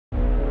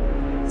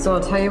So I'll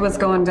tell you what's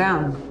going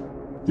down.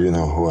 You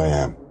know who I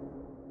am.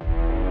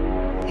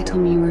 They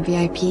told me you were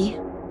VIP.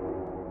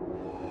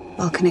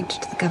 Well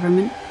connected to the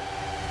government.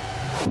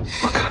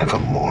 What kind of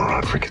a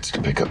moron forgets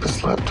to pick up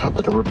his laptop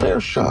at a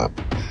repair shop?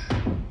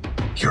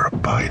 You're a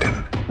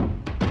Biden.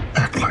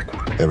 Act like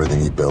one.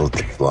 Everything he built,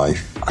 his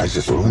life, I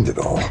just ruined it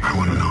all. I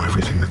want to know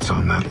everything that's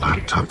on that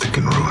laptop that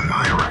can ruin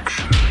my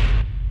erection.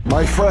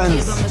 My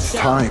friends, it's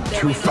time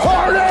to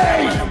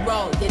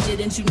party!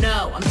 Didn't you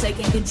know I'm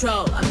taking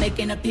control? I'm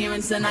making an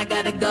appearance and I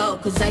gotta go.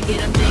 Cause I get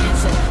them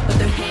dancing with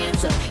their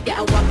hands up. Yeah,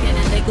 I walk in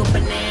and they go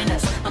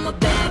bananas. I'm a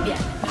bad,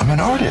 yeah. I'm an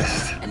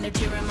artist.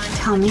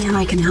 Tell me how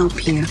I can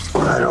help you.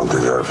 I don't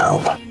deserve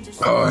help.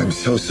 Oh, I'm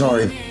so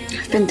sorry.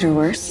 I've been through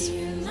worse.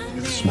 You're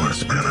the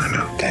smartest man I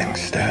know.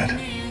 Thanks, Dad.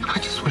 I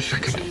just wish I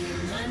could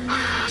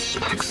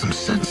speak some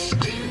sense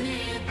into you.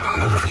 I'll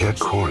never forget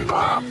Corey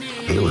Pop.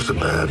 He was a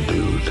bad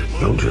dude.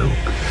 No joke.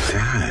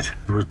 Dad,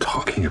 we were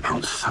talking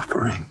about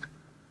suffering.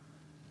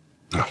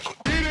 No.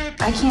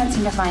 I can't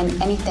seem to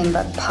find anything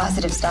but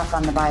positive stuff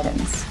on the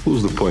Bidens.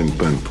 Who's the point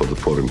man for the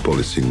foreign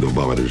policy in the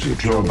Obama regime?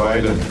 Joe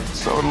Biden.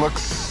 So it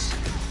looks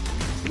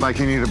like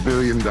you need $1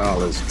 billion.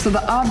 So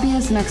the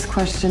obvious next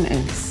question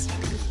is,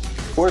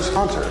 Where's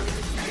Hunter?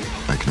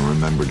 I can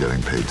remember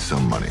getting paid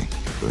some money,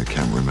 but I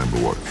can't remember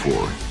what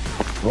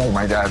for. Well,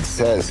 my dad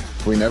says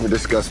we never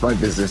discuss my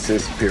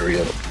businesses,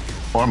 period.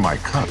 Or my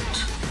cut.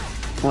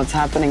 what's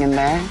happening in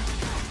there?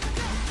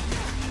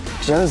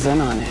 Joe's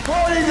in on it.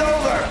 Party's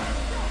over!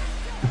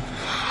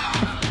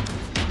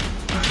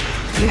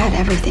 You had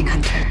everything,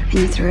 Hunter, and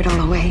you threw it all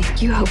away.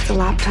 You hope the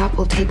laptop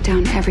will take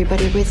down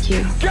everybody with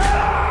you. Get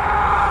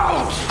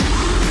out!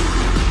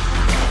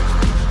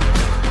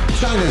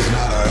 China's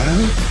not our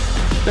enemy.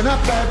 They're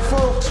not bad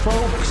folks.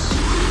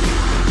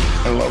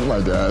 I love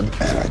my dad,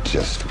 and I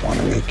just want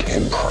to make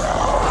him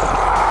proud.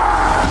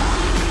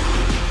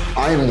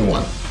 I am the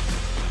one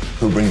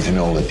who brings in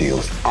all the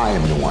deals. I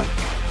am the one